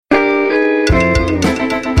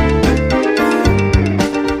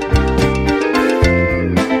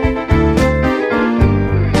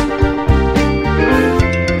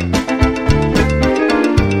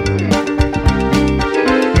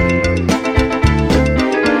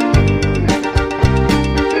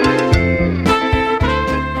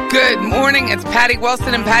morning. It's Patty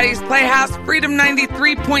Wilson and Patty's Playhouse, Freedom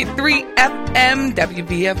 93.3 FM,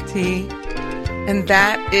 WVFT. And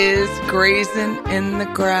that is Grazing in the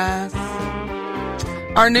Grass.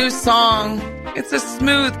 Our new song, it's a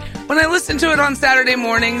smooth, when I listen to it on Saturday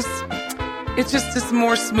mornings, it's just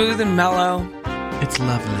more smooth and mellow. It's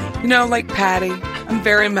lovely. You know, like Patty. I'm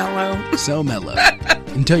very mellow. So mellow.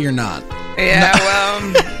 Until you're not. Yeah, well,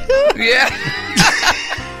 yeah.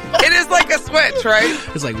 It is like a switch, right?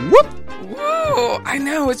 It's like, whoop. Woo! I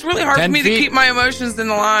know. It's really hard for me to keep my emotions in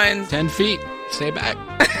the lines. 10 feet. Stay back.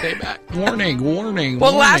 Stay back. Warning, warning,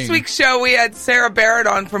 Well, warning. last week's show, we had Sarah Barrett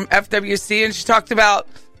on from FWC, and she talked about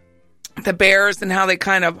the bears and how they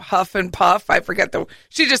kind of huff and puff. I forget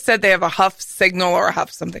she just said they have a huff signal or a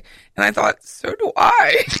huff something. And I thought, so do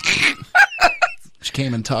I. She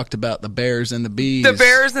came and talked about the bears and the bees. The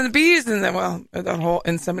bears and the bees. And then, well, the whole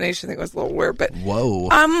insemination thing was a little weird. But whoa.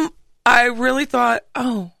 I really thought,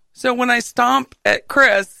 so when I stomp at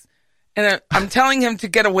Chris and I'm telling him to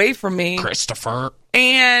get away from me. Christopher.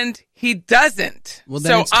 And he doesn't. Well,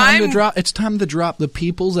 then it's time to drop the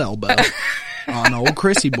people's elbow. On old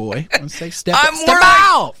Chrissy boy. Let's say step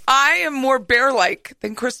out. I am more bear-like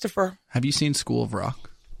than Christopher. Have you seen School of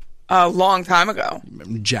Rock? A long time ago.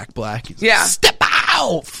 Jack Black. Yeah. Step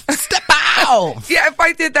out. Step out. Yeah, if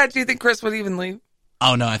I did that, do you think Chris would even leave?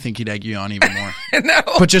 Oh, no, I think he'd egg you on even more. No.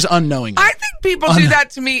 But just unknowingly. I think people do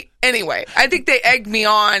that to me anyway. I think they egged me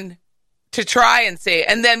on to try and say it,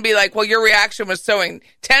 and then be like, well, your reaction was so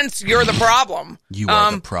intense, you're the problem. You are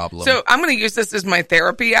the problem. So I'm going to use this as my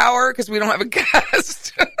therapy hour because we don't have a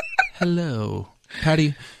guest. Hello.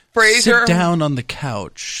 Patty, Fraser. sit down on the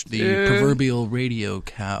couch, the proverbial radio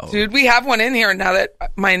couch. Dude, we have one in here now that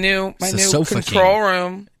my new control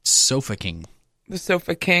room. Sofa King. The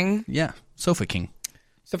Sofa King? Yeah, Sofa King.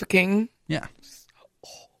 Sofa King? Yeah.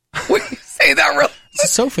 When you say that really... It's a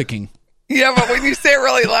Sofa King. Yeah, but when you say it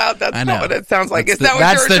really loud, that's not what it sounds like. Is that what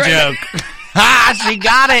you're trying That's the joke. She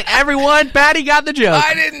got it. Everyone, Patty got the joke.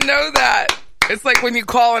 I didn't know that. It's like when you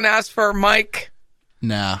call and ask for Mike.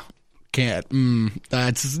 Nah, can't.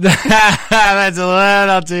 That's a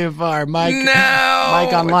little too far. Mike. No.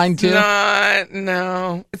 Mike on line 2?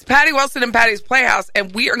 No. It's Patty Wilson and Patty's Playhouse,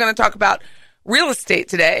 and we are going to talk about real estate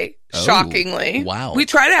today, shockingly. Wow.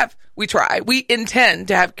 We intend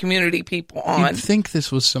to have community people on. You'd think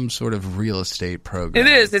this was some sort of real estate program.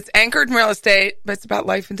 It is. It's anchored in real estate, but it's about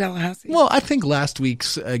life in Tallahassee. Well, I think last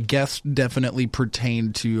week's guest definitely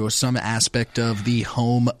pertained to some aspect of the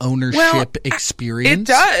home ownership experience.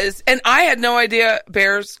 It does. And I had no idea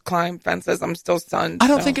bears climb fences. I'm still stunned. I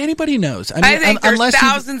don't think anybody knows. I think there's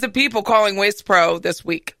thousands of people calling Waste Pro this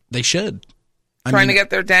week. They should. Trying to get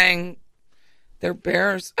their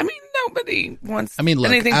bears. I mean, nobody wants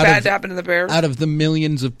anything bad to happen to the bears. Out of the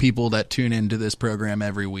millions of people that tune into this program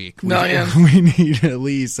every week, we need at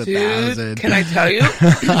least 1,000. Can I tell you?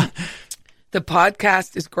 The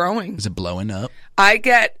podcast is growing. Is it blowing up? I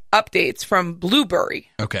get updates from Blueberry.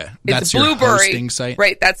 Okay. That's your hosting site?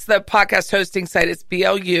 Right. That's the podcast hosting site. It's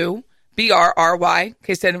BLUBRRY, in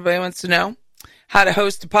case anybody wants to know how to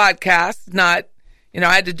host a podcast. Not,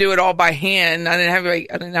 I had to do it all by hand. I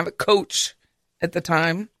didn't have a coach at the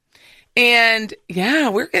time. And yeah,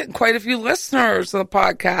 we're getting quite a few listeners of the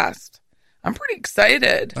podcast. I'm pretty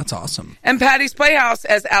excited. That's awesome. And Patty's Playhouse,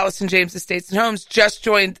 as Allison James Estates and Homes, just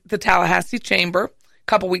joined the Tallahassee Chamber a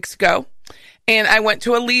couple weeks ago. And I went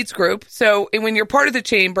to a leads group. So when you're part of the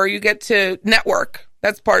chamber, you get to network.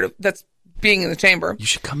 That's being in the chamber. You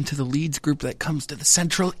should come to the leads group that comes to the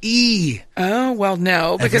Central E. Oh, well,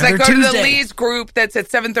 no, because I go to the leads group that's at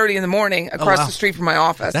 7:30 in the morning across the street from my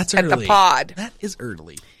office. That's at early. The pod. That is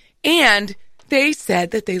early. And they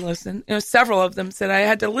said that they listen. Several of them said I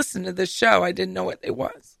had to listen to this show. I didn't know what it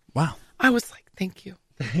was. Wow. I was like, thank you.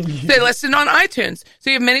 They listen on iTunes.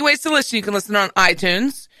 So you have many ways to listen. You can listen on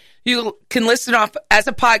iTunes. You can listen off as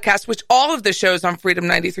a podcast, which all of the shows on Freedom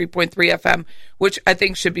 93.3 FM, which I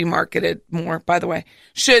think should be marketed more, by the way,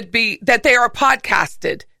 should be that they are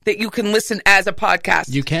podcasted, that you can listen as a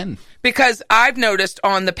podcast. You can. Because I've noticed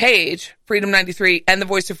on the page, Freedom 93 and the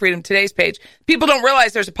Voice of Freedom Today's page, people don't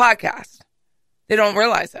realize there's a podcast. They don't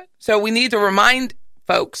realize it. So we need to remind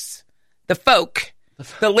the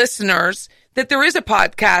listeners, that there is a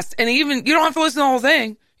podcast, and even you don't have to listen to the whole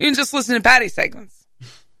thing. You can just listen to Patty's segments.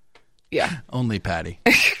 Yeah. Only Patty.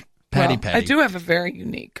 Patty. Patty. I do have a very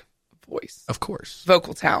unique voice. Of course.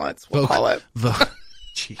 Vocal talents, we'll call it.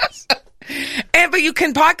 Jeez. But you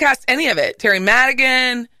can podcast any of it. Terry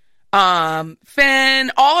Madigan,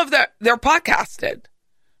 Finn, all of they're podcasted.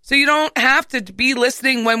 So you don't have to be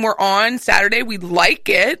listening when we're on Saturday. We like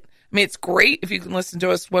it. I mean, it's great if you can listen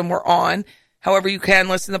to us when we're on. however you can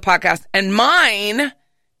listen to the podcast. And mine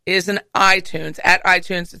is an iTunes. At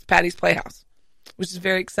iTunes, it's Patty's Playhouse, which is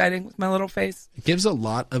very exciting with my little face. It gives a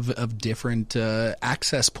lot of different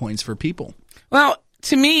access points for people. Well,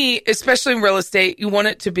 to me, especially in real estate, you want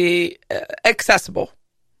it to be accessible.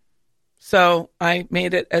 So I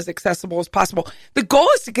made it as accessible as possible. The goal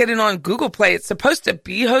is to get it on Google Play. It's supposed to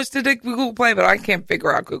be hosted at Google Play, but I can't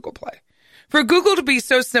figure out Google Play. For Google to be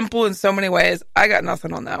so simple in so many ways, I got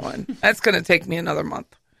nothing on that one. That's going to take me another month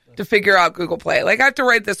to figure out Google Play. Like, I have to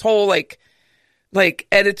write this whole like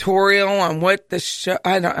editorial on what the show,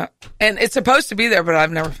 I don't know. And it's supposed to be there, but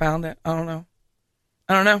I've never found it. I don't know.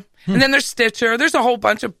 And then there's Stitcher. There's a whole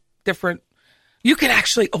bunch of different. You could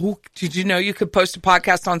actually, did you know you could post a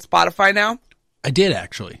podcast on Spotify now? I did,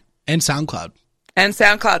 actually. And SoundCloud.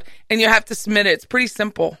 And you have to submit it. It's pretty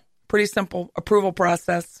simple approval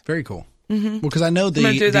process. Very cool. Mm-hmm. Well, because I know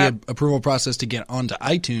the approval process to get onto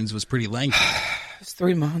iTunes was pretty lengthy. It's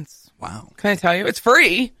 3 months. Wow. Can I tell you? It's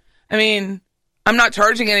free. I mean, I'm not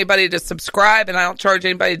charging anybody to subscribe, and I don't charge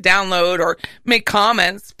anybody to download or make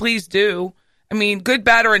comments. Please do. I mean, good,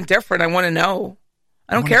 bad, or indifferent. I want to know.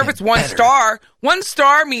 I don't care if it's 1 star. 1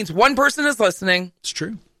 star means one person is listening. It's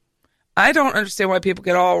true. I don't understand why people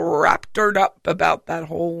get all wrapped up about that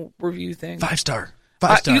whole review thing. 5 star.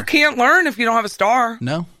 You can't learn if you don't have a star.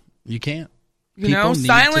 No, you can't.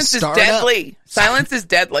 Silence is deadly. Silence is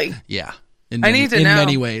deadly. Yeah. I need to know. In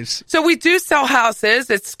many ways. So we do sell houses.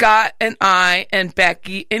 It's Scott and I and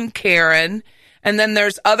Becky and Karen. And then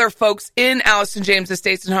there's other folks in Allison James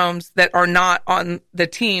Estates and Homes that are not on the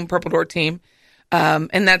team, Purple Door team.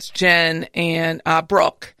 And that's Jen and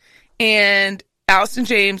Brooke. And Allison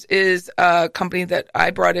James is a company that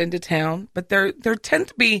I brought into town, but there tend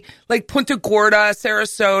to be like Punta Gorda,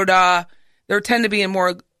 Sarasota. There tend to be in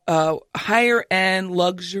more higher end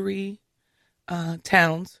luxury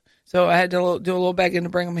towns. So I had to do a little begging to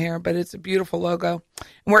bring them here, but it's a beautiful logo.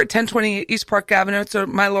 And we're at 1028 East Park Avenue. It's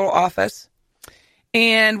my little office.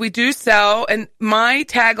 And we do sell, and my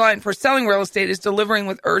tagline for selling real estate is delivering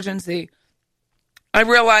with urgency. I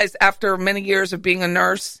realized after many years of being a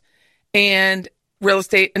nurse and real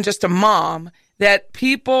estate and just a mom that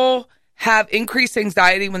people have increased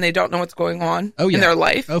anxiety when they don't know what's going on in their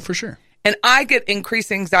life. Oh, for sure. And I get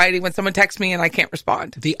increased anxiety when someone texts me and I can't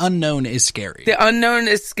respond. The unknown is scary. The unknown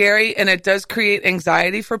is scary, and it does create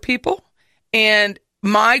anxiety for people. And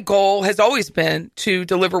my goal has always been to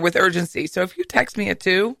deliver with urgency. So if you text me at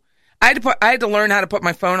 2, I had to learn how to put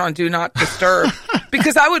my phone on Do Not Disturb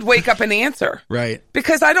because I would wake up and answer. Right.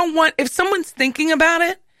 Because I don't want, if someone's thinking about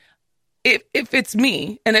it, if it's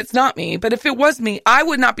me, and it's not me, but if it was me, I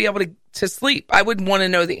would not be able to sleep. I would want to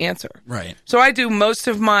know the answer. Right. So I do most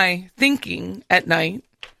of my thinking at night,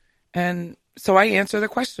 and so I answer the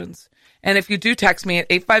questions. And if you do text me at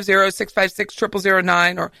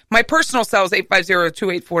 850-656-0009, or my personal cell is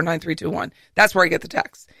 850-284-9321. That's where I get the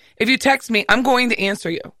text. If you text me, I'm going to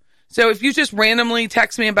answer you. So if you just randomly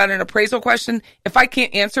text me about an appraisal question, if I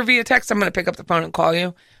can't answer via text, I'm going to pick up the phone and call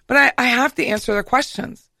you. But I have to answer the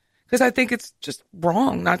questions because I think it's just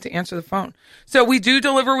wrong not to answer the phone. So we do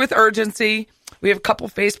deliver with urgency. We have a couple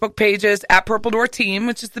Facebook pages at Purple Door Team,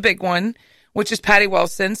 which is the big one, which is Patty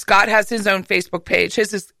Wilson. Scott has his own Facebook page.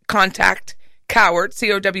 His is Contact Cowart,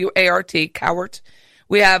 C-O-W-A-R-T, Cowart.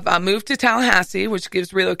 We have Move to Tallahassee, which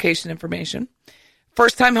gives relocation information.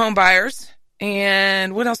 First-time home buyers.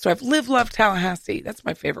 And what else do I have? Live, Love Tallahassee. That's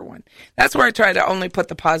my favorite one. That's where I try to only put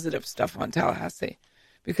the positive stuff on Tallahassee.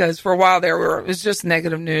 Because for a while there, it was just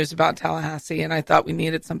negative news about Tallahassee, and I thought we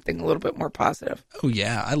needed something a little bit more positive. Oh,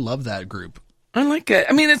 yeah. I love that group. I like it.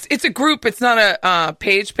 I mean, it's a group. It's not a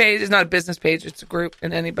page. It's not a business page. It's a group,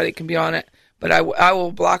 and anybody can be on it. But I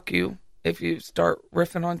will block you if you start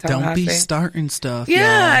riffing on Tallahassee. Don't be starting stuff.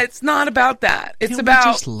 Yeah, y'all. It's not about that. It's Can't about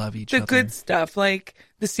we just love each other? Good stuff, like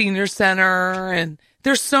the senior center, and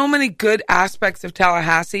there's so many good aspects of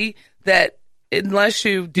Tallahassee that unless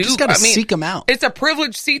you do, you just got to seek them out. It's a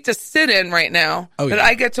privileged seat to sit in right now. That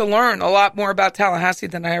I get to learn a lot more about Tallahassee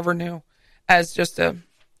than I ever knew as just a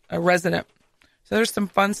resident. So there's some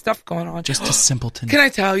fun stuff going on. Just a simpleton. Can I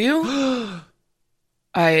tell you?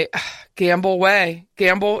 Gamble Way.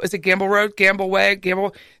 Is it Gamble Road? Gamble Way.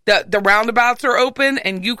 The roundabouts are open,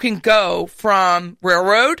 and you can go from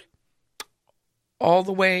Railroad all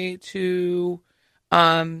the way to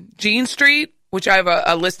Jean Street, which I have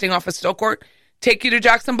a listing off of Stillcourt. Take you to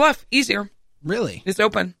Jackson Bluff. Easier. Really? It's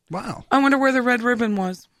open. Wow. I wonder where the red ribbon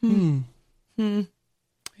was.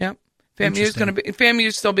 Yep.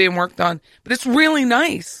 FAMU's still being worked on, but it's really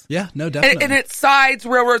nice. Yeah, no, definitely. And it sides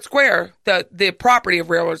Railroad Square, the property of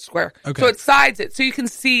Railroad Square. Okay. So it sides it, so you can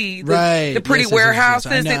see the pretty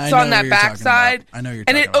warehouses. It's on that backside. I know you're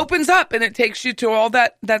talking about. And it opens up and it takes you to all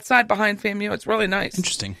that side behind FAMU. It's really nice.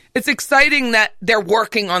 Interesting. It's exciting that they're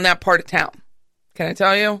working on that part of town. Can I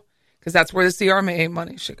tell you? Because that's where the CRMA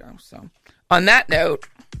money should go. So on that note,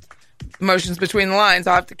 emotions between the lines.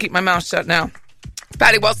 I'll have to keep my mouth shut now.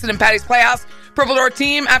 Patty Wilson and Patty's Playhouse. Purple Door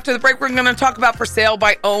team. After the break, we're going to talk about for sale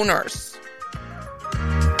by owners.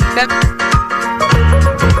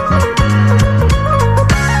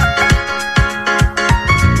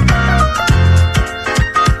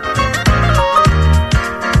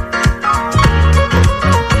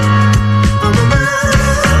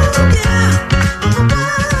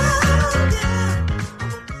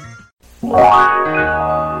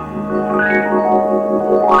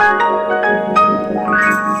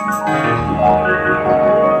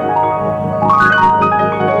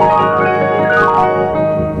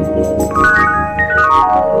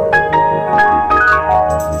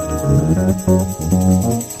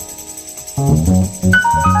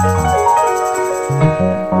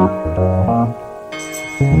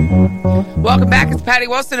 Welcome back. It's Patty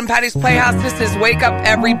Wilson and Patty's Playhouse. This is Wake Up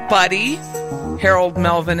Everybody. Harold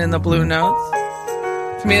Melvin in the Blue Notes.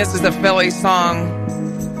 To me, this is a Philly song.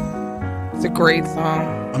 It's a great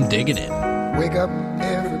song. I'm digging it. Wake up,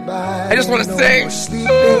 everybody. I just want to sing.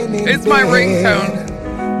 It's my ringtone.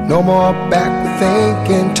 No more back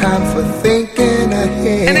thinking, time for thinking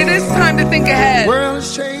ahead. And it is time to think ahead.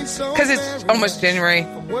 Because it's almost January.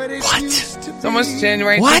 What? It's almost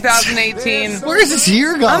January 2018. Where is this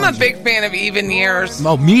year going? I'm a big fan of even years.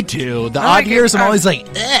 Oh, me too. The odd years, I'm always like,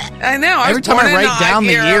 I know. Every time I write down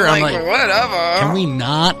the year, I'm like, whatever. Can we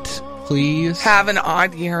not, please? Have an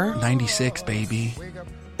odd year? 96, baby.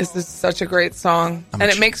 This is such a great song. And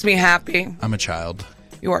it makes me happy. I'm a child.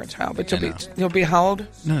 You are a child, but you'll be how old?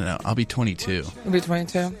 No. I'll be 22. You'll be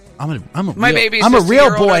 22? I'm a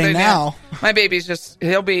real boy now. My baby's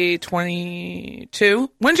he'll be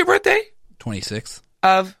 22. When's your birthday? 26th.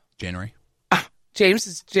 Of? January. James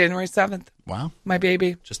is January 7th. Wow. My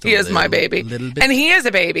baby. He is my baby. And he is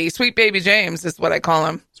a baby. Sweet baby James is what I call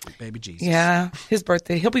him. Sweet baby Jesus. Yeah. His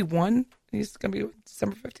birthday. He'll be 1. He's going to be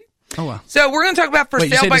December 15th. Oh, wow. So we're going to talk about for sale.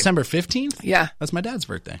 You say December 15th? Yeah. That's my dad's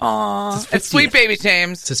birthday. Aw. It's Sweet Baby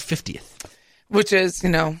James. It's his 50th. Which is,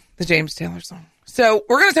 the James Taylor song. So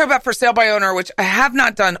we're going to talk about for sale by owner, which I have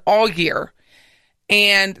not done all year.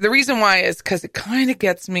 And the reason why is because it kind of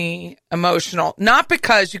gets me emotional. Not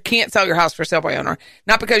because you can't sell your house for sale by owner.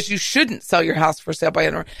 Not because you shouldn't sell your house for sale by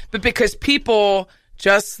owner. But because people,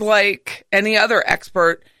 just like any other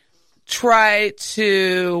expert, try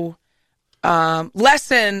to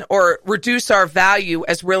lessen or reduce our value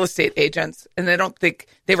as real estate agents, and they don't think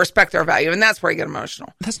they respect our value, and that's where I get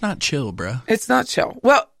emotional. That's not chill, bro. It's not chill.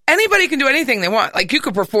 Well, anybody can do anything they want. Like, you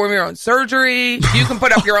could perform your own surgery, you can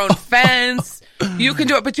put up your own fence, you can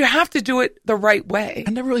do it, but you have to do it the right way. I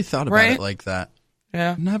never really thought about it like that.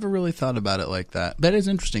 Yeah. Never really thought about it like that. That is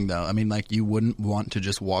interesting, though. I mean, like, you wouldn't want to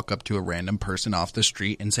just walk up to a random person off the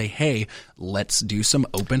street and say, hey, let's do some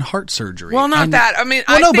open heart surgery. Well, not that. I mean,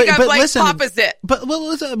 I think I'd like pop a zit. But, well,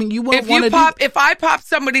 listen, I mean, you wouldn't if I pop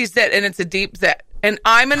somebody's zit and it's a deep zit, and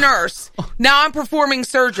I'm a nurse, now I'm performing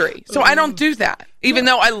surgery. So I don't do that. Even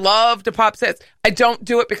though I love to pop zits, I don't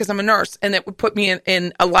do it because I'm a nurse, and it would put me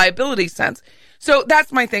in a liability sense. So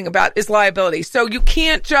that's my thing about is liability. So you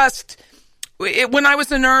can't just... When I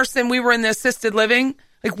was a nurse and we were in the assisted living,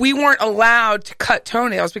 like, we weren't allowed to cut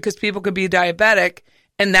toenails because people could be diabetic,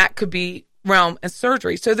 and that could be realm and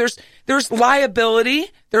surgery. So there's liability,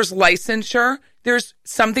 there's licensure, there's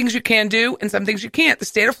some things you can do and some things you can't. The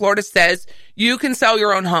state of Florida says you can sell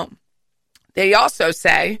your own home. They also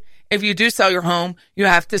say if you do sell your home, you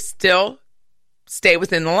have to still stay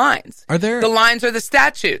within the lines. The lines are the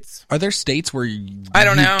statutes. Are there states where you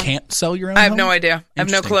can't sell your own home? I have no idea. I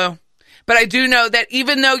have no clue. But I do know that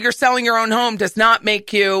even though you're selling your own home does not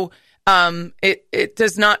make you, it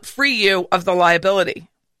does not free you of the liability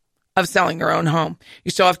of selling your own home.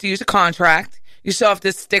 You still have to use a contract. You still have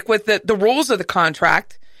to stick with the rules of the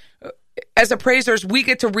contract. As appraisers, we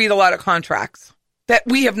get to read a lot of contracts that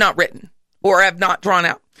we have not written or have not drawn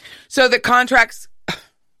out. So the contracts,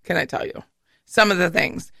 can I tell you, some of the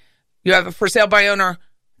things. You have a for sale by owner.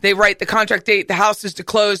 They write the contract date. The house is to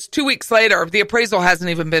close 2 weeks later. The appraisal hasn't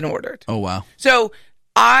even been ordered. Oh, wow. So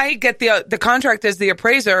I get the contract as the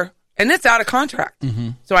appraiser And it's out of contract.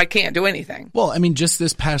 So I can't do anything. Well, I mean, just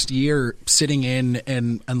this past year, sitting in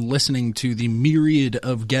and listening to the myriad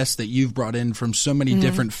of guests that you've brought in from so many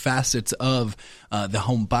different facets of the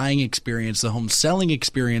home buying experience, the home selling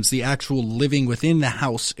experience, the actual living within the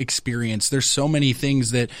house experience. There's so many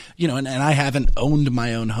things that, and I haven't owned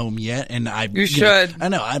my own home yet. And you should. I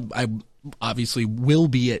know I obviously will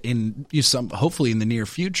be hopefully in the near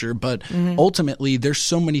future, but ultimately there's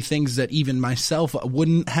so many things that even myself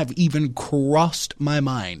wouldn't have even crossed my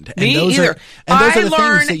mind. Me either. Those are the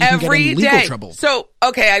things that you can get in legal day. trouble. So,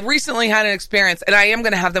 okay, I recently had an experience, and I am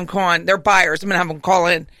going to have them call on. They're buyers. I'm going to have them call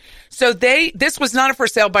in. So this was not a for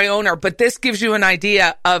sale by owner, but this gives you an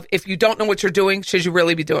idea of if you don't know what you're doing, should you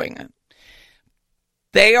really be doing it?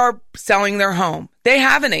 They are selling their home. They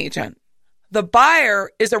have an agent. The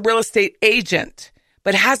buyer is a real estate agent,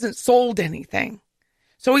 but hasn't sold anything.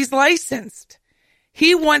 So he's licensed.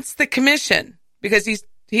 He wants the commission because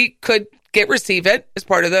he could receive it as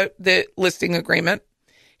part of the listing agreement.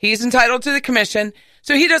 He's entitled to the commission.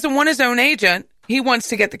 So he doesn't want his own agent. He wants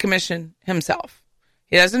to get the commission himself.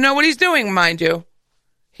 He doesn't know what he's doing, mind you.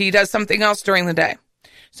 He does something else during the day.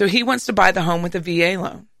 So he wants to buy the home with a VA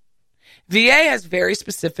loan. VA has very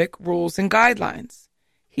specific rules and guidelines.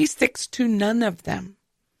 He sticks to none of them.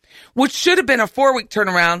 Which should have been a 4-week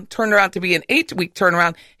turnaround, turned around to be an 8-week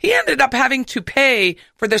turnaround. He ended up having to pay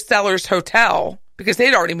for the seller's hotel because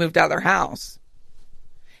they'd already moved out of their house.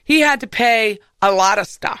 He had to pay a lot of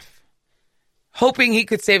stuff, hoping he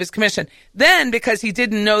could save his commission. Then, because he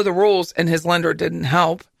didn't know the rules and his lender didn't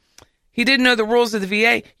help, he didn't know the rules of the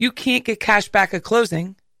VA. You can't get cash back at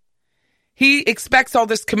closing. He expects all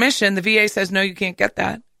this commission. The VA says, no, you can't get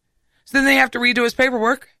that. So then they have to redo his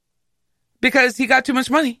paperwork because he got too much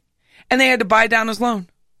money. And they had to buy down his loan.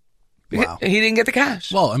 Wow. He didn't get the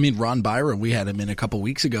cash. Well, I mean, Ron Byron, we had him in a couple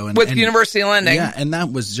weeks ago. With University Lending. Yeah, and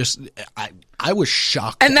that was just, I was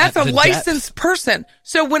shocked. And that's a licensed person.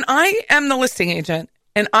 So when I am the listing agent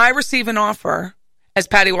and I receive an offer, as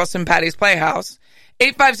Patty Wilson, Patty's Playhouse,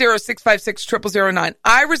 850-656-0009,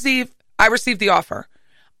 I receive the offer.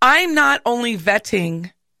 I'm not only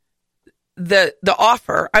vetting the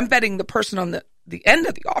offer, I'm vetting the person on the end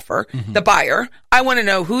of the offer, the buyer. I want to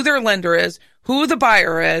know who their lender is, who the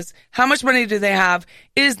buyer is, how much money do they have?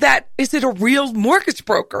 Is it a real mortgage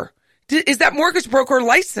broker? Is that mortgage broker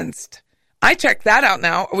licensed? I checked that out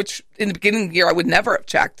now, which in the beginning of the year I would never have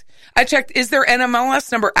checked. I checked, is their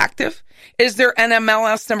NMLS number active? Is their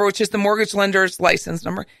NMLS number, which is the mortgage lender's license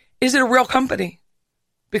number, is it a real company?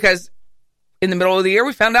 Because in the middle of the year,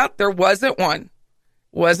 we found out there wasn't one.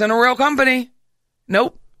 Wasn't a real company.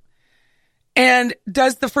 Nope. And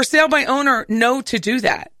does the for sale by owner know to do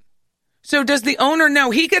that? So does the owner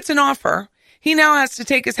know he gets an offer? He now has to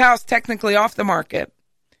take his house technically off the market.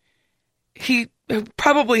 He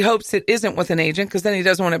probably hopes it isn't with an agent because then he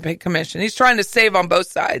doesn't want to pay commission. He's trying to save on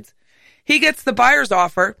both sides. He gets the buyer's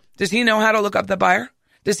offer. Does he know how to look up the buyer?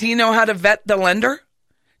 Does he know how to vet the lender?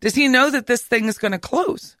 Does he know that this thing is going to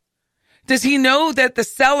close? Does he know that the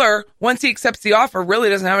seller, once he accepts the offer, really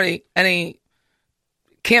doesn't have any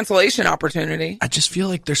cancellation opportunity? I just feel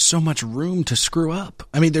like there's so much room to screw up.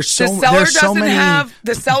 I mean, the seller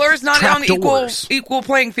is not on equal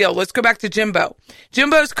playing field. Let's go back to Jimbo.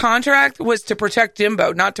 Jimbo's contract was to protect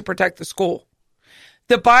Jimbo, not to protect the school.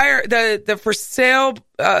 The buyer, the for sale,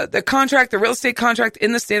 the contract, the real estate contract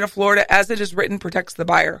in the state of Florida, as it is written, protects the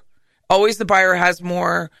buyer. Always the buyer has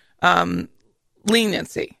more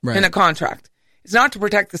leniency in a contract. It's not to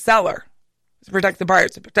protect the seller. It's to protect the buyer.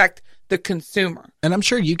 It's to protect the consumer. And I'm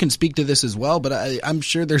sure you can speak to this as well, but I'm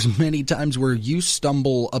sure there's many times where you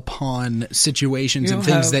stumble upon situations and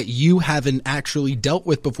things that you haven't actually dealt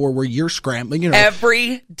with before where you're scrambling.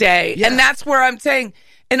 Every day. Yeah. And that's where I'm saying,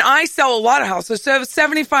 and I sell a lot of houses. So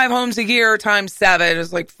 75 homes a year times 7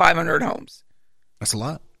 is like 500 homes. That's a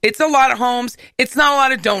lot. It's a lot of homes. It's not a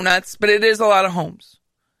lot of donuts, but it is a lot of homes.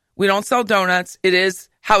 We don't sell donuts. It is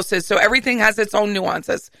houses. So everything has its own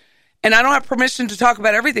nuances. And I don't have permission to talk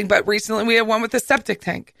about everything, but recently we had one with the septic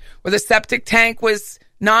tank, where the septic tank was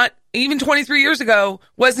not, even 23 years ago,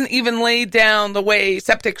 wasn't even laid down the way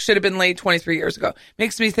septic should have been laid 23 years ago.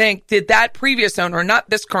 Makes me think, did that previous owner, not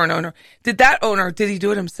this current owner, did he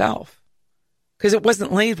do it himself? Because it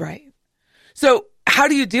wasn't laid right. So how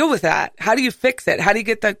do you deal with that? How do you fix it? How do you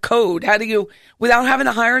get the code? How do you, without having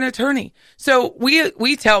to hire an attorney? So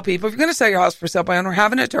we tell people, if you're going to sell your house for sale by owner,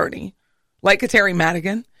 have an attorney, like a Terry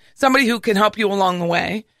Madigan, somebody who can help you along the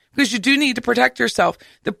way, because you do need to protect yourself.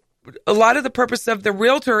 A lot of the purpose of the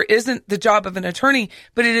realtor isn't the job of an attorney,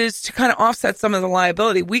 but it is to kind of offset some of the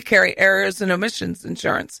liability. We carry errors and omissions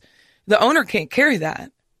insurance. The owner can't carry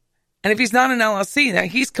that. And if he's not an LLC, now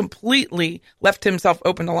he's completely left himself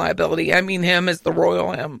open to liability. I mean, him as the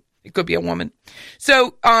royal him. It could be a woman.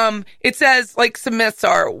 So it says, like some myths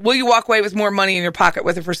are, will you walk away with more money in your pocket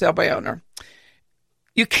with a for sale by owner?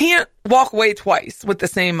 You can't walk away twice with the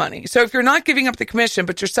same money. So if you're not giving up the commission,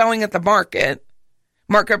 but you're selling at the market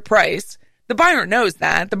price, the buyer knows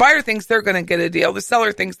that. The buyer thinks they're going to get a deal. The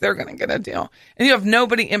seller thinks they're going to get a deal. And you have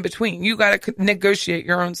nobody in between. You got to negotiate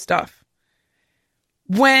your own stuff.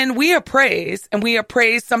 When we appraise, and we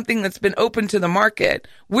appraise something that's been open to the market,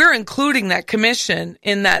 we're including that commission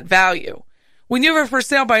in that value. When you have a for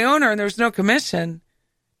sale by owner and there's no commission,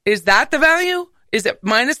 is that the value? Is it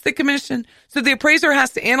minus the commission? So the appraiser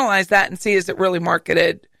has to analyze that and see, is it really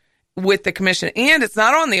marketed with the commission? And it's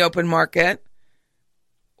not on the open market.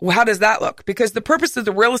 Well, how does that look? Because the purpose of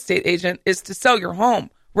the real estate agent is to sell your home.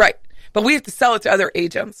 Right. But we have to sell it to other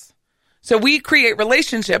agents. So we create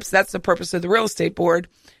relationships. That's the purpose of the real estate board,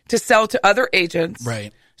 to sell to other agents.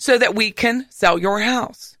 Right. So that we can sell your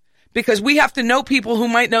house. Because we have to know people who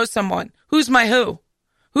might know someone. Who's my who?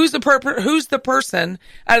 Who's the person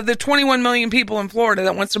out of the 21 million people in Florida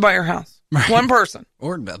that wants to buy your house? Right. One person.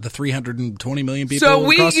 Or about the 320 million people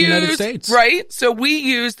across the United States. Right. So we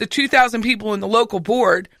use the 2,000 people in the local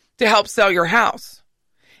board to help sell your house.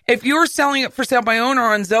 If you're selling it for sale by owner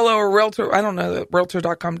on Zillow or Realtor, I don't know that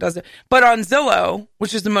Realtor.com does it, but on Zillow,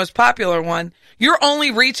 which is the most popular one, you're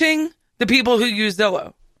only reaching the people who use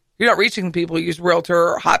Zillow. You're not reaching the people who use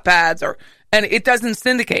Realtor or Hotpads, and it doesn't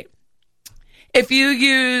syndicate. If you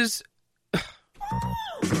use...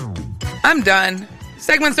 I'm done.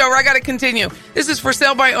 Segment's over. I got to continue. This is For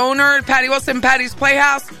Sale by Owner, Patty Wilson, Patty's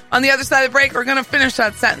Playhouse. On the other side of the break, we're going to finish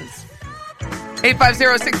that sentence.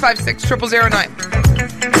 850-656-0009.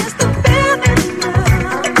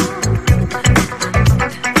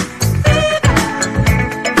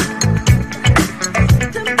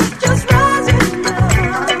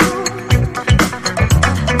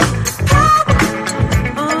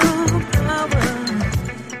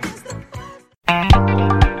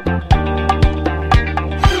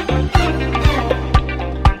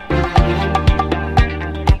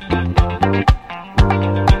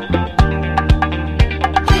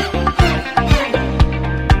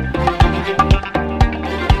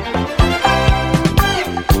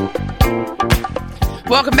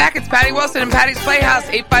 Welcome back. It's Patty Wilson and Patty's Playhouse,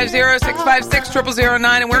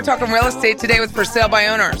 850-656-0009. And we're talking real estate today with For Sale by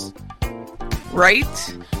Owners. Right?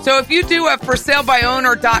 So if you do a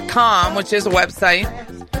forsalebywowner.com, which is a website,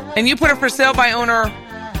 and you put a For Sale by Owner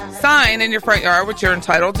sign in your front yard, which you're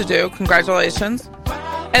entitled to do, congratulations.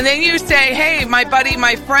 And then you say, hey, my buddy,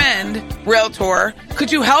 my friend, realtor,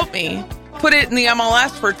 could you help me put it in the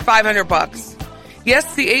MLS for $500?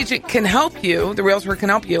 Yes, the agent can help you, the realtor can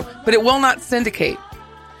help you, but it will not syndicate.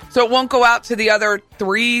 So it won't go out to the other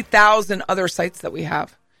 3,000 other sites that we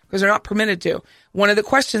have because they're not permitted to. One of the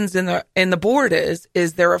questions in the board is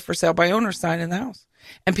there a for sale by owner sign in the house?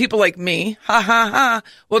 And people like me,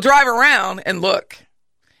 will drive around and look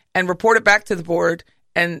and report it back to the board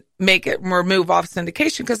and make it remove off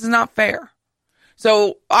syndication because it's not fair.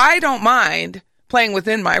 So I don't mind playing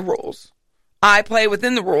within my rules. I play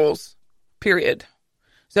within the rules, period.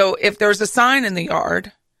 So if there's a sign in the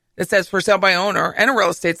yard that says for sale by owner and a real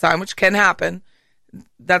estate sign, which can happen,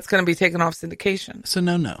 that's going to be taken off syndication. It's a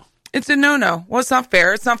no-no. It's a no-no. Well, it's not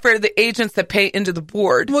fair. It's not fair to the agents that pay into the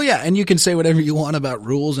board. Well, yeah, and you can say whatever you want about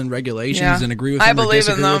rules and regulations and agree with them or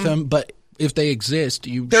disagree with them, but if they exist,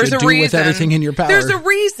 you should do with everything in your power. There's a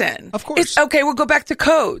reason. Of course. Okay, we'll go back to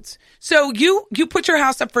codes. So you put your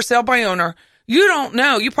house up for sale by owner. You don't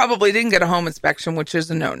know. You probably didn't get a home inspection, which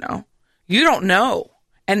is a no-no. You don't know.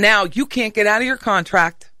 And now you can't get out of your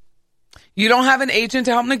contract. You don't have an agent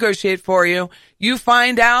to help negotiate for you. You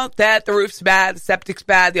find out that the roof's bad, the septic's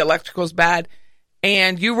bad, the electrical's bad,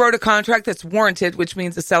 and you wrote a contract that's warranted, which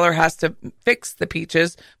means the seller has to fix the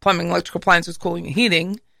peaches, plumbing, electrical, appliances, cooling, and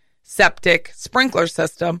heating, septic, sprinkler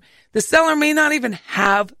system. The seller may not even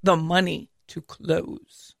have the money to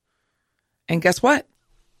close. And guess what?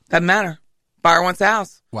 Doesn't matter. Buyer wants a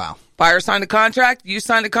house. Wow. Buyer signed a contract. You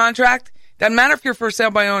signed a contract. Doesn't matter if you're for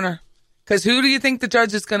sale by owner. Because who do you think the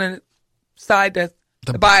judge is going to side to?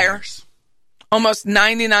 The buyers. Almost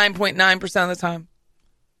 99.9% of the time.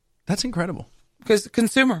 That's incredible. Because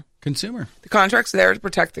consumer. The contract's there to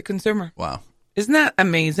protect the consumer. Wow. Isn't that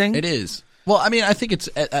amazing? It is. Well, I mean, I think it's,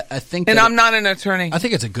 and I'm not an attorney. I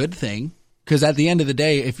think it's a good thing. Because at the end of the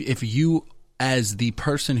day, if you, as the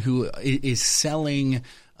person who is selling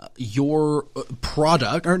your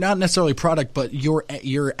product, or not necessarily product, but your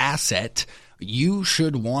asset, you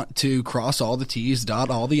should want to cross all the T's, dot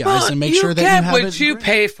all the I's, and make sure that you have what you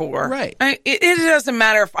pay for. Right. It doesn't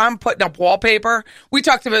matter if I'm putting up wallpaper. We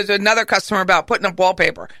talked about another customer about putting up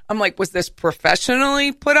wallpaper. I'm like, was this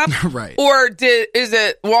professionally put up? Right. Or is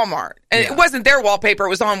it Walmart? And it wasn't their wallpaper. It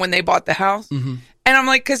was on when they bought the house. Mm-hmm. And I'm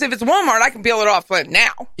like, because if it's Walmart, I can peel it off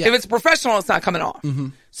now. Yeah. If it's professional, it's not coming off. Mm-hmm.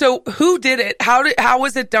 So who did it? How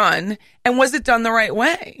was it done? And was it done the right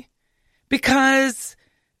way? Because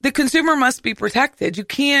the consumer must be protected. You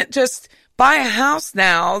can't just buy a house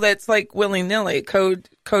now that's like willy-nilly. Code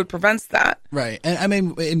prevents that. Right. And I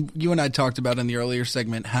mean, and you and I talked about in the earlier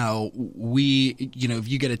segment how if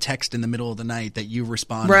you get a text in the middle of the night that you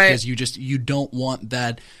respond because you don't want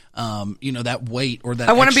that, that weight or that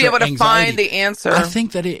I want to be able to anxiety. find the answer. I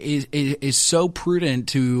think that it is so prudent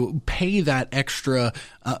to pay that extra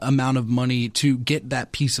amount of money to get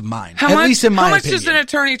that peace of mind. At least in my opinion. How much does an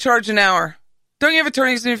attorney charge an hour? Don't you have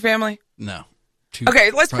attorneys in your family? No.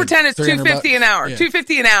 Okay, let's pretend it's $250 an hour. Yeah.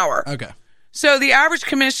 $250 an hour. Okay. So the average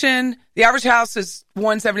commission, the average house is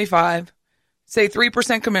 $175. Say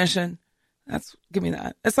 3% commission. Give me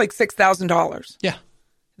that. That's like $6,000. Yeah.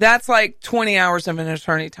 That's like 20 hours of an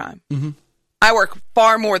attorney time. Mm-hmm. I work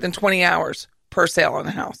far more than 20 hours per sale on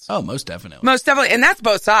a house. Oh, most definitely. Most definitely. And that's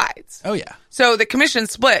both sides. Oh, yeah. So the commission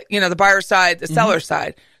split, the buyer side, the seller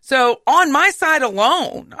side. So on my side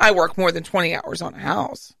alone, I work more than 20 hours on a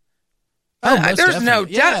house. Oh, there's no way.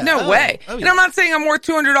 Oh, yeah. And I'm not saying I'm worth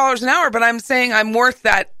 $200 an hour, but I'm saying I'm worth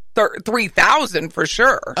that $3,000 for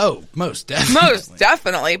sure. Oh, most definitely. Most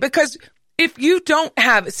definitely. Because if you don't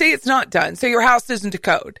have, say it's not done, say your house isn't to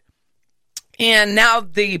code, and now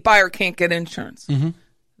the buyer can't get insurance. Mm-hmm.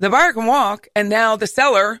 The buyer can walk, and now the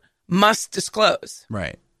seller must disclose.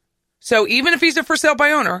 Right. So even if he's a for sale by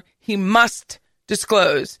owner, he must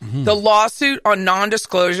disclose. Mm-hmm. The lawsuit on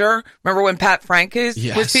non-disclosure, remember when Pat Frank was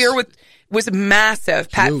here was massive.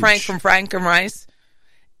 Huge. Pat Frank from Frank and Rice.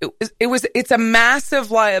 It's a massive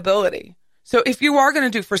liability. So if you are going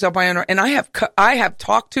to do for sale by owner, and I have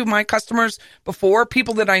talked to my customers before,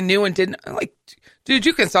 people that I knew and didn't, like, dude,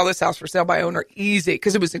 you can sell this house for sale by owner easy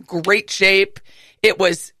because it was in great shape. It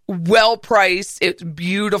was well priced. It's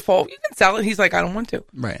beautiful. You can sell it. He's like, I don't want to.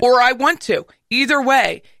 Right. Or I want to. Either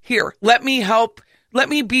way, here, let me help. Let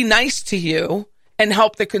me be nice to you and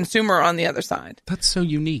help the consumer on the other side. That's so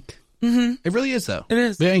unique. Mm-hmm. It really is, though. It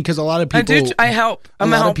is. Because a lot of people... I help. A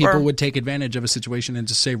lot of people would take advantage of a situation and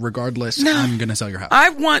just say, regardless, I'm going to sell your house. I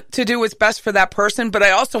want to do what's best for that person, but I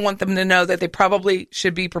also want them to know that they probably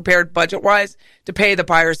should be prepared budget-wise to pay the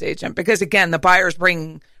buyer's agent. Because, again, the buyer's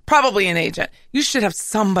bringing probably an agent. You should have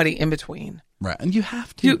somebody in between. Right. And you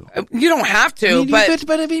have to. You don't have to,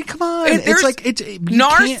 but I mean, come on. It's like...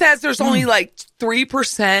 NAR says there's only like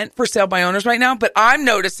 3% for sale by owners right now, but I'm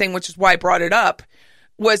noticing, which is why I brought it up,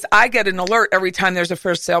 was I get an alert every time there's a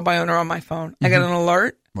first sale by owner on my phone. I get an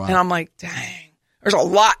alert, and I'm like, dang, there's a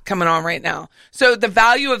lot coming on right now. So the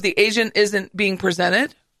value of the agent isn't being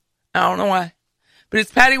presented. I don't know why. But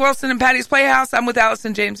it's Patty Wilson and Patty's Playhouse. I'm with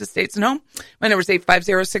Allison James, Estates and Home. My number is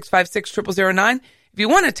 850-656-0009. If you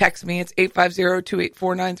want to text me, it's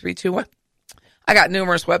 850-284-9321. I got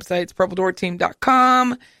numerous websites,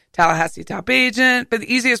 purpledoorteam.com, Tallahassee Top Agent. But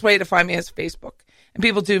the easiest way to find me is Facebook. And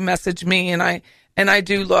people do message me, and I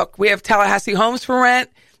do look. We have Tallahassee Homes for Rent.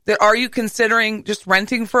 Are you considering just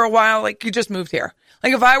renting for a while? Like, you just moved here.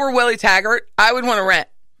 Like, if I were Willie Taggart, I would want to rent.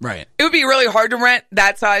 Right. It would be really hard to rent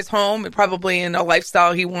that size home, probably in a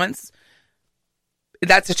lifestyle he wants.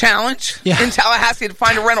 That's a challenge in Tallahassee to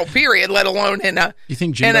find a rental, period, let alone in a... You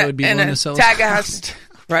think Jimbo would be willing to sell his house?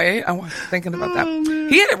 Right? I was thinking about that.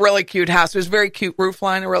 He had a really cute house. It was a very cute roof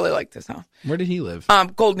line. I really liked this house. Where did he live?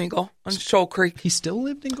 Golden Eagle on Shoal Creek. He still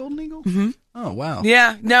lived in Golden Eagle? Mm-hmm. Oh, wow.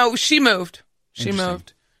 Yeah. No, she moved. She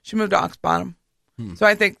moved to Ox Bottom. So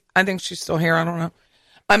I think she's still here. I don't know.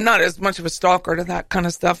 I'm not as much of a stalker to that kind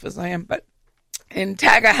of stuff as I am, but in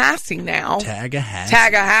Tallahassee now.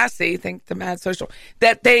 Tallahassee, think the Mad Social.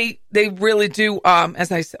 That they really do, as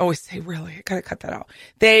I always say, really, I gotta cut that out.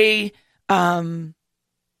 They, really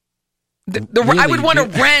I would want to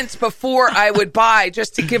rent before I would buy,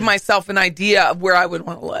 just to give myself an idea of where I would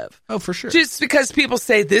want to live. Oh, for sure. Just because people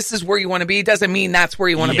say this is where you want to be doesn't mean that's where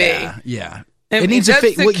you want to be. Yeah. It needs to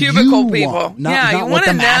fit what cubicle you people. Want, not you what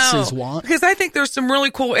the masses want. Because I think there's some really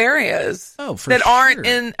cool areas that aren't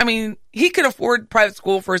in. I mean, he could afford private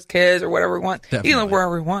school for his kids or whatever he wants. Definitely. He can live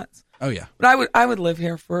wherever he wants. Oh yeah. But I would live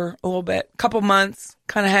here for a little bit, couple months,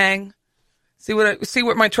 kind of hang, see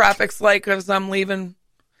what my traffic's like as I'm leaving.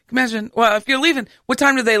 Imagine, well, if you're leaving, what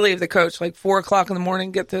time do they leave? The coach, like 4:00 in the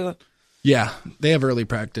morning. Get to. Yeah, they have early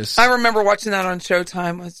practice. I remember watching that on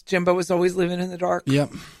Showtime. Jimbo was always leaving in the dark.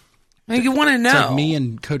 Yep. You want to know. It's like me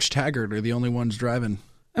and Coach Taggart are the only ones driving.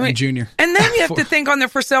 Junior. And then you have to think on their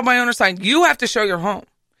for sale by owner sign, you have to show your home.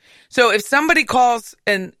 So if somebody calls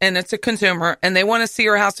and it's a consumer and they want to see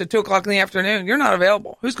your house at 2:00 in the afternoon, you're not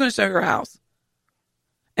available. Who's going to show your house?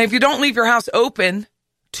 And if you don't leave your house open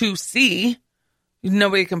to see,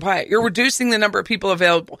 nobody can buy it. You're reducing the number of people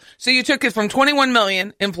available. So you took it from 21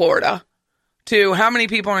 million in Florida to how many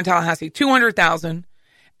people are in Tallahassee? 200,000.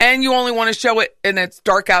 And you only want to show it, and it's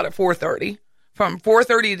dark out at 4:30. From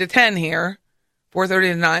 4:30 to 10 here,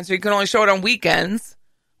 4:30 to 9. So you can only show it on weekends.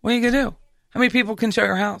 What are you going to do? How many people can show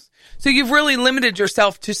your house? So you've really limited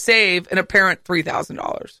yourself to save an apparent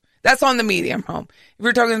 $3,000. That's on the medium home. If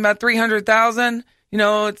you're talking about 300,000,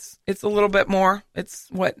 it's a little bit more. It's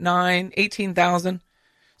 18,000.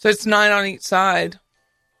 So it's 9 on each side.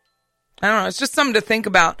 I don't know. It's just something to think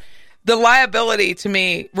about. The liability to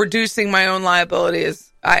me, reducing my own liability is,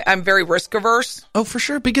 I'm very risk averse. Oh, for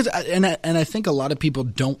sure. Because, and I think a lot of people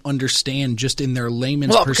don't understand just in their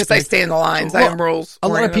layman's perspective. Well, because I stay in the lines. I am rules. A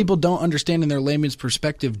lot of people don't understand in their layman's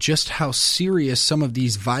perspective just how serious some of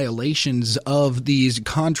these violations of these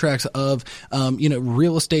contracts of,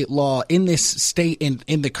 real estate law in this state and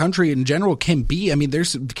in the country in general can be. I mean,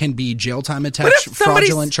 can be jail time attached,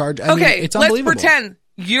 fraudulent charge. It's unbelievable. Let's pretend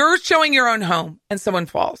you're showing your own home and someone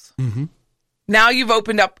falls. Mm-hmm. Now you've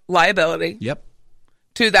opened up liability. Yep.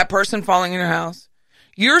 To that person falling in your house.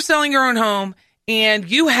 You're selling your own home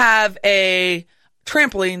and you have a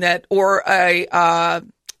trampoline net or a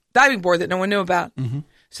diving board that no one knew about. Mm-hmm.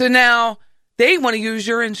 So now they want to use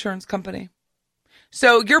your insurance company.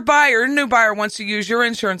 So your new buyer wants to use your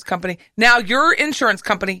insurance company. Now your insurance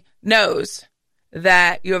company knows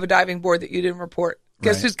that you have a diving board that you didn't report.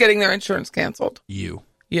 Guess who's getting their insurance canceled? You.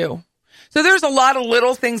 So there's a lot of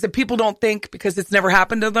little things that people don't think because it's never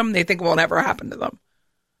happened to them. They think it will never happen to them.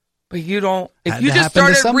 But you don't. If you just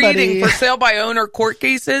started reading for sale by owner court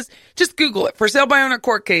cases, just Google it. For sale by owner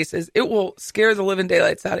court cases, it will scare the living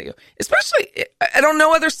daylights out of you. Especially, I don't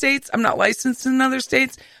know other states. I'm not licensed in other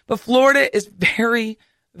states. But Florida is very,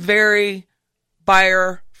 very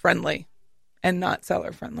buyer friendly and not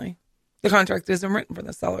seller friendly. The contract isn't written for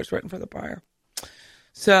the seller. It's written for the buyer.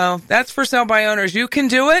 So that's for sale by owners. You can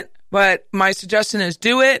do it, but my suggestion is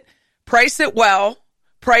do it. Price it well.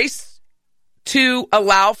 Price to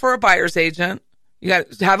allow for a buyer's agent. You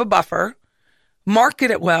got to have a buffer.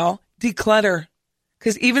 Market it well. Declutter.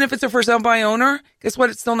 Because even if it's a for sale by owner, guess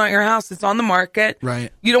what? It's still not your house. It's on the market.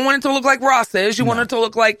 Right. You don't want it to look like Ross's. You want it to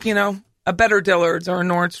look like, a Better Dillard's or a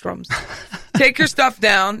Nordstrom's. Take your stuff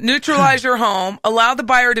down. Neutralize your home. Allow the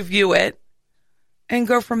buyer to view it. And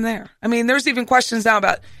go from there. I mean, there's even questions now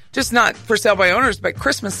about just not for sale by owners, but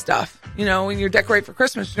Christmas stuff. When you decorate for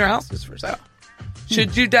Christmas, your house is for sale.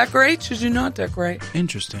 Should you decorate? Should you not decorate?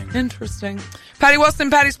 Interesting. Patty Wilson,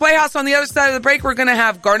 Patty's Playhouse. On the other side of the break, we're going to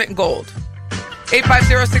have Garnet and Gold.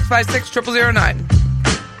 850-656-0009.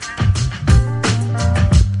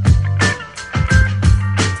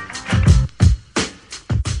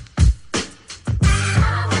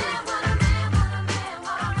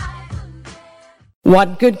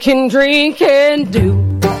 What good can drinking do?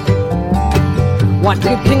 What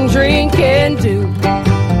good can drinking do?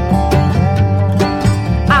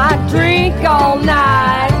 I drink all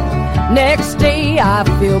night, next day I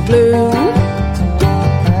feel blue.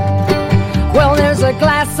 Well, there's a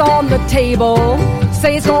glass on the table,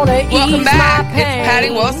 say it's gonna ease my pain. Welcome back. It's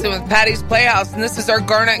Patty Wilson with Patty's Playhouse, and this is our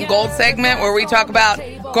Garnet and Gold segment where we talk about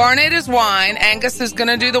Garnet is wine, Angus is going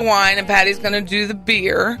to do the wine, and Patty's going to do the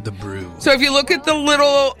beer. The brew. So if you look at the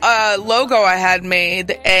little logo I had made,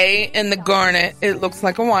 the A in the Garnet, it looks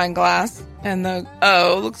like a wine glass, and the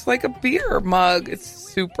O looks like a beer mug. It's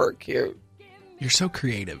super cute. You're so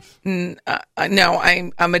creative. No, I'm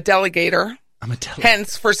a delegator.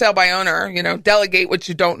 Hence, for sale by owner, delegate what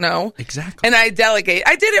you don't know. Exactly. And I delegate.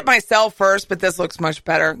 I did it myself first, but this looks much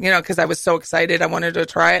better, because I was so excited. I wanted to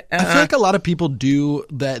try it. I feel like a lot of people do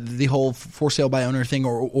that, the whole for sale by owner thing,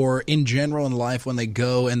 or in general in life when they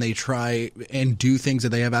go and they try and do things that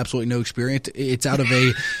they have absolutely no experience. It's out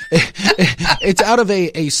of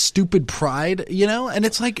a stupid pride, and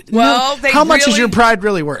it's like, how much is your pride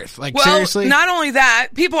really worth? Like, seriously? Not only that,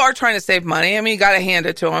 people are trying to save money. I mean, you got to hand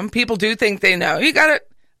it to them. People do think they know. You got to,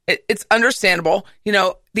 it's understandable.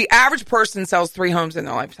 The average person sells 3 homes in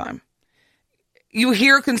their lifetime. You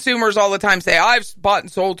hear consumers all the time say, I've bought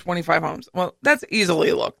and sold 25 homes. Well, that's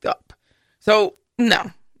easily looked up. So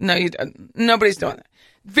no, nobody's doing that.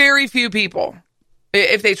 Very few people,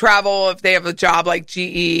 if they travel, if they have a job like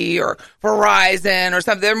GE or Verizon or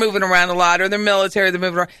something, they're moving around a lot, or they're military, they're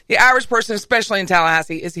moving around. The average person, especially in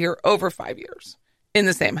Tallahassee, is here over 5 years in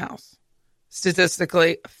the same house.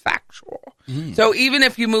 statistically factual. So even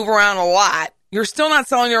if you move around a lot, you're still not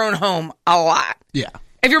selling your own home a lot. Yeah.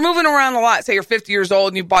 If you're moving around a lot, say you're 50 years old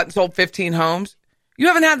and you bought and sold 15 homes, you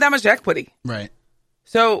haven't had that much equity. Right.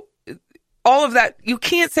 So all of that, you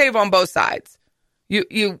can't save on both sides.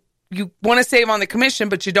 You want to save on the commission,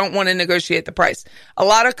 but you don't want to negotiate the price. A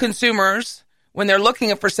lot of consumers, when they're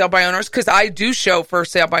looking at for sale by owners, because I do show for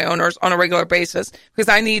sale by owners on a regular basis, because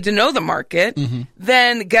I need to know the market,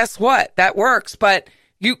 then guess what? That works. But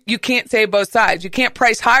you can't save both sides. You can't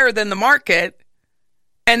price higher than the market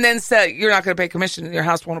and then say you're not going to pay commission and your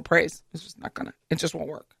house won't appraise. It's just not going to. It just won't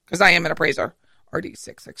work, because I am an appraiser.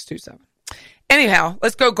 RD6627. Anyhow,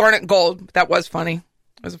 let's go garnet gold. That was funny.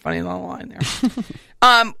 It was a funny little line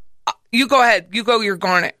there. You go ahead. You go your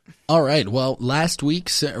garnet. All right. Well, this week,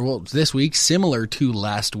 similar to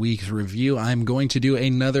last week's review, I'm going to do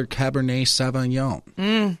another Cabernet Sauvignon.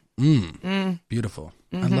 Beautiful.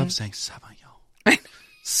 I love saying Sauvignon.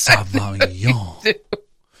 Sauvignon.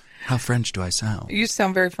 How French do I sound? You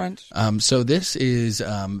sound very French. So this is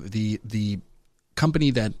the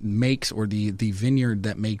company that makes, or the vineyard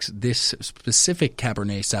that makes this specific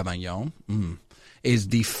Cabernet Sauvignon. Is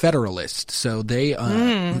the Federalist. So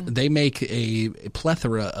they make a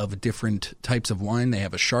plethora of different types of wine. They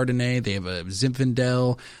have a Chardonnay, they have a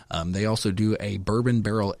Zinfandel. They also do a bourbon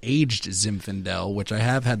barrel aged Zinfandel, which I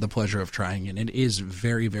have had the pleasure of trying, and it is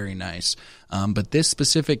very, very nice. But this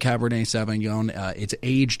specific Cabernet Sauvignon, it's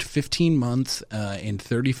aged 15 months in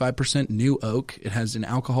 35% new oak. It has an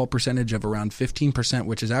alcohol percentage of around 15%,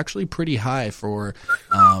 which is actually pretty high for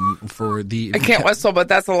the. I can't whistle, but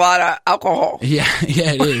that's a lot of alcohol. Yeah,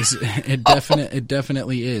 it is. It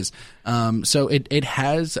definitely is. So it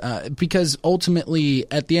has because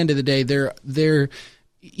ultimately at the end of the day, they're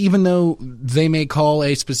even though they may call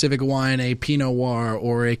a specific wine a Pinot Noir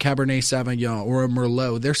or a Cabernet Sauvignon or a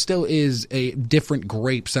Merlot, there still is a different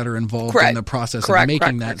grapes that are involved in the process of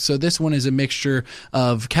making that. So this one is a mixture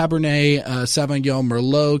of Cabernet Sauvignon,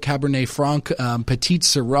 Merlot, Cabernet Franc, Petit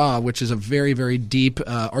Syrah, which is a very, very deep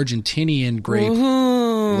Argentinian grape.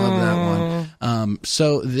 Love that one.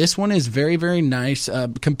 So this one is very, very nice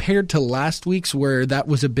compared to last week's, where that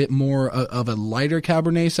was a bit more of a lighter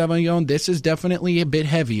Cabernet Sauvignon. This is definitely a bit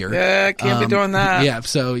heavier. Yeah, can't be doing that. Yeah,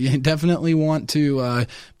 so you definitely want to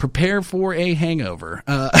prepare for a hangover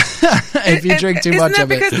if you drink too much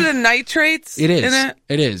of it. Isn't that because of the nitrates in it?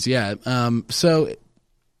 It is, yeah. So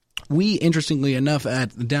we, interestingly enough,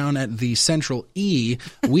 down at the Central E,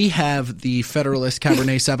 we have the Federalist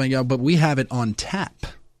Cabernet Sauvignon, but we have it on tap.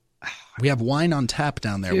 We have wine on tap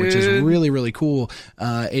down there, which is really, really cool.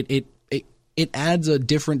 It adds a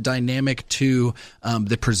different dynamic to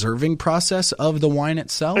the preserving process of the wine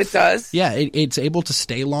itself. It does. Yeah, it's able to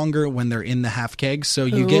stay longer when they're in the half keg, so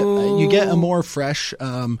you get a more fresh,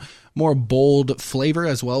 more bold flavor,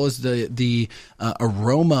 as well as the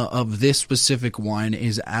aroma of this specific wine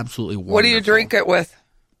is absolutely wonderful. What do you drink it with?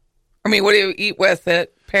 I mean, what do you eat with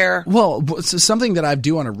it? Pair? Well, something that I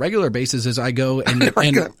do on a regular basis is I go and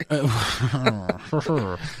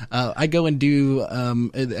I go and do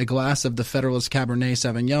a glass of the Federalist Cabernet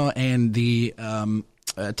Sauvignon and the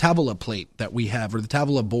tavola plate that we have, or the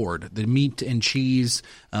tavola board, the meat and cheese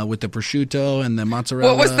with the prosciutto and the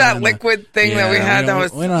mozzarella. What was that liquid thing that we had? That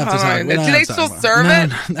was. We don't have to talk. Do they still serve it?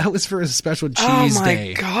 No, that was for a special cheese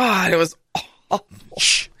day. Oh my God, it was awful.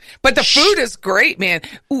 Shh. But the food is great, man.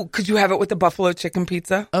 Ooh, could you have it with the buffalo chicken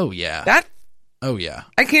pizza? Oh, yeah. Oh, yeah.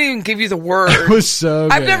 I can't even give you the word. It was so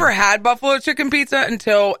good. I've never had buffalo chicken pizza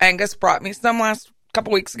until Angus brought me some last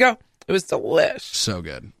couple weeks ago. It was delish. So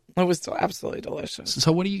good. It was still absolutely delicious.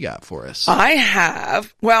 So what do you got for us? I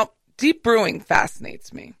have, deep brewing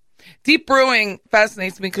fascinates me. Deep brewing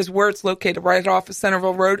fascinates me because where it's located, right off of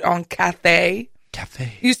Centerville Road on Cathay.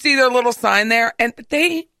 You see their little sign there, and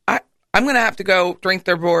I'm going to have to go drink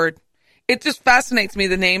their board. It just fascinates me,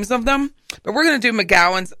 the names of them. But we're going to do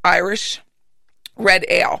McGowan's Irish Red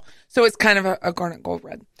Ale. So it's kind of a garnet gold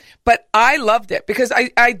red. But I loved it because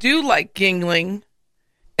I do like Yuengling.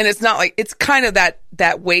 And it's not like, it's kind of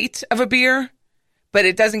that weight of a beer, but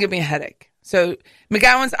it doesn't give me a headache. So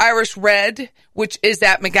McGowan's Irish Red, which is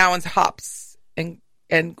at McGowan's Hops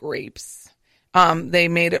and Grapes. They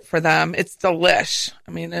made it for them. It's delish.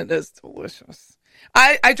 I mean, it is delicious.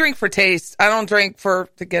 I drink for taste. I don't drink to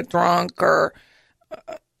get drunk or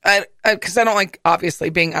because I don't like, obviously,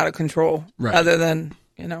 being out of control. Right. Other than,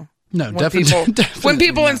 No, when definitely. When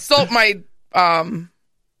people insult my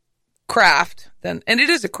craft, then, and it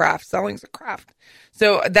is a craft. Selling's a craft.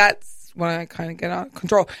 So that's when I kind of get out of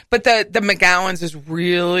control. But the McGowan's is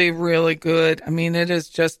really, really good. I mean,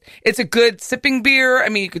 it's a good sipping beer. I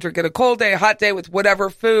mean, you could drink it a cold day, a hot day with whatever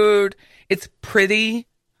food. It's pretty.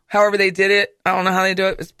 However they did it. I don't know how they do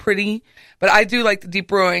it. It's pretty. But I do like the deep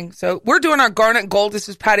brewing. So we're doing our Garnet Gold. This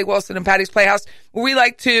is Patty Wilson and Patty's Playhouse, where we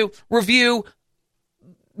like to review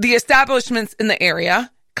the establishments in the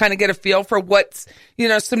area, kind of get a feel for what's,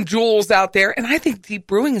 some jewels out there. And I think deep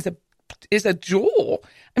brewing is a jewel.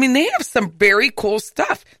 I mean, they have some very cool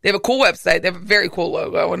stuff. They have a cool website. They have a very cool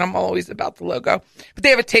logo, and I'm always about the logo. But they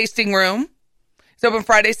have a tasting room. It's open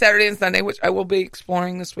Friday, Saturday, and Sunday, which I will be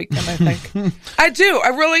exploring this weekend, I think. I do.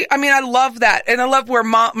 I love that. And I love where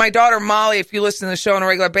my daughter, Molly, if you listen to the show on a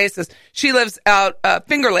regular basis, she lives out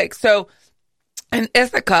Finger Lakes. So in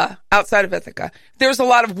Ithaca, outside of Ithaca, there's a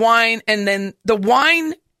lot of wine. And then the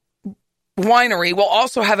winery will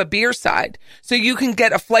also have a beer side. So you can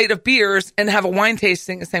get a flight of beers and have a wine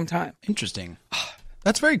tasting at the same time. Interesting.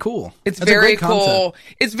 That's very cool. That's very cool.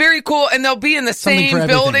 It's very cool. And they'll be in the same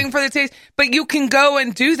building for the taste. But you can go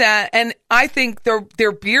and do that. And I think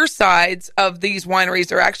their beer sides of these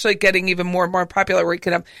wineries are actually getting even more and more popular, where you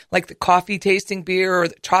can have like the coffee tasting beer or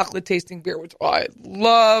the chocolate tasting beer, which I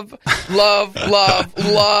love.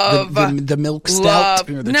 The milk stout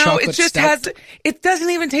or the chocolate it just stout. it doesn't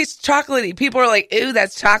even taste chocolatey. People are like, ew,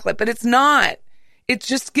 that's chocolate. But it's not. It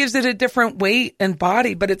just gives it a different weight and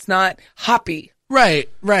body, but it's not hoppy. Right.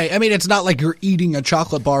 I mean, it's not like you're eating a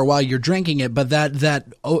chocolate bar while you're drinking it, but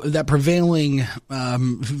that prevailing,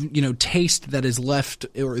 taste that is left,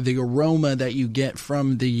 or the aroma that you get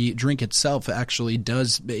from the drink itself, actually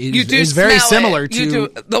is very similar to you do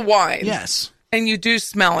the wine. Yes, and you do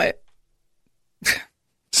smell it.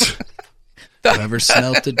 Whoever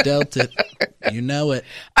smelt it, dealt it. You know it.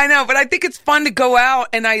 I know, but I think it's fun to go out,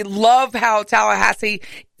 and I love how Tallahassee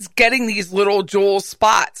is getting these little jewel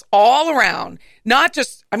spots all around. Not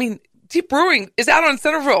just, Deep Brewing is out on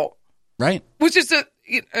Centerville. Right. Which is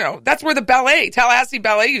that's where the Tallahassee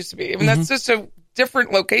Ballet used to be. That's just a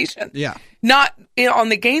different location. Yeah. Not on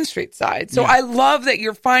the Gain Street side. So I love that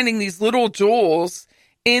you're finding these little jewels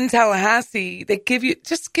in Tallahassee that give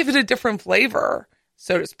it a different flavor,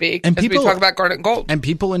 so to speak, and as we talk about Garnet Gold. And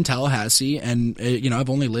people in Tallahassee, and I've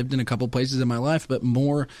only lived in a couple places in my life, but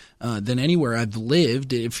more than anywhere I've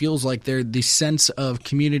lived, it feels like the sense of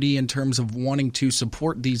community in terms of wanting to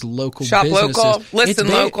support these local businesses. Local, listen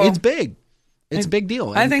local. It's big. It's a big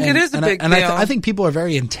deal. I think it is a big deal. I think people are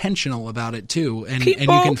very intentional about it too. And you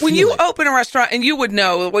can feel when you open a restaurant, and you would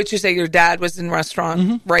know what you say, your dad was in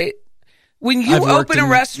restaurant, right? When you open a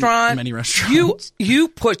restaurant, many restaurants, you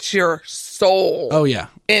put your soul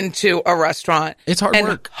into a restaurant. It's hard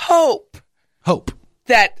work. Hope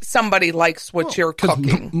that somebody likes what you're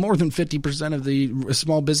cooking. More than 50% of the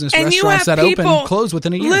small business restaurants that open close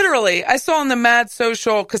within a year. Literally, I saw on the Mad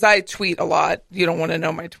Social, because I tweet a lot. You don't want to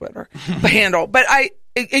know my Twitter handle, but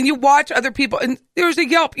and you watch other people, and there's a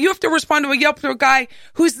Yelp. You have to respond to a Yelp to a guy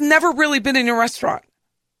who's never really been in your restaurant.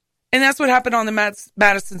 And that's what happened on the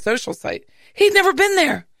Madison Social site. He'd never been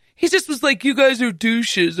there. He just was like, you guys are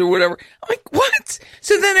douches or whatever. I'm like, what?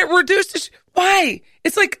 So then it reduced to why?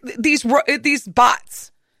 It's like these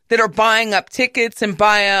bots that are buying up tickets and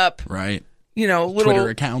buy up, little Twitter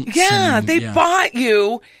accounts. Yeah, they bought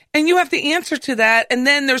you, and you have to answer to that. And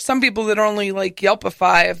then there's some people that are only like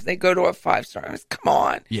Yelpify if they go to a 5-star. Come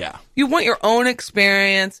on. Yeah. You want your own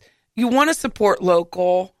experience. You want to support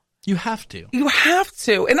local. You have to.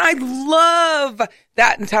 And I love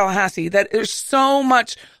that in Tallahassee, that there's so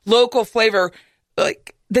much local flavor,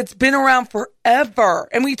 like, that's been around forever.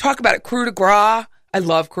 And we talk about it, Coup de Gras. I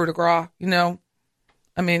love Coup de Gras, I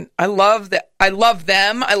love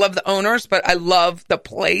them. I love the owners, but I love the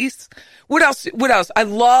place. What else? I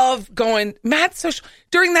love going Mad Social.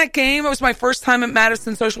 During that game, it was my first time at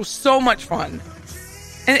Madison Social. So much fun.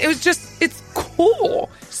 And it was it's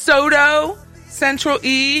cool. Soto. Central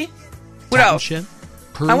E. What else?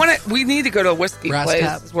 We need to go to a whiskey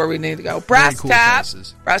place. Is where we need to go. Brass Tap.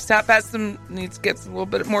 Brass Tap needs to get a little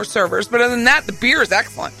bit more servers. But other than that, the beer is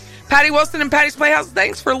excellent. Patty Wilson and Patty's Playhouse,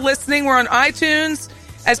 thanks for listening. We're on iTunes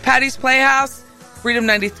as Patty's Playhouse. Freedom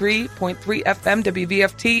 93.3 FM,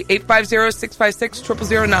 WVFT,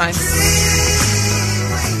 850-656-0009.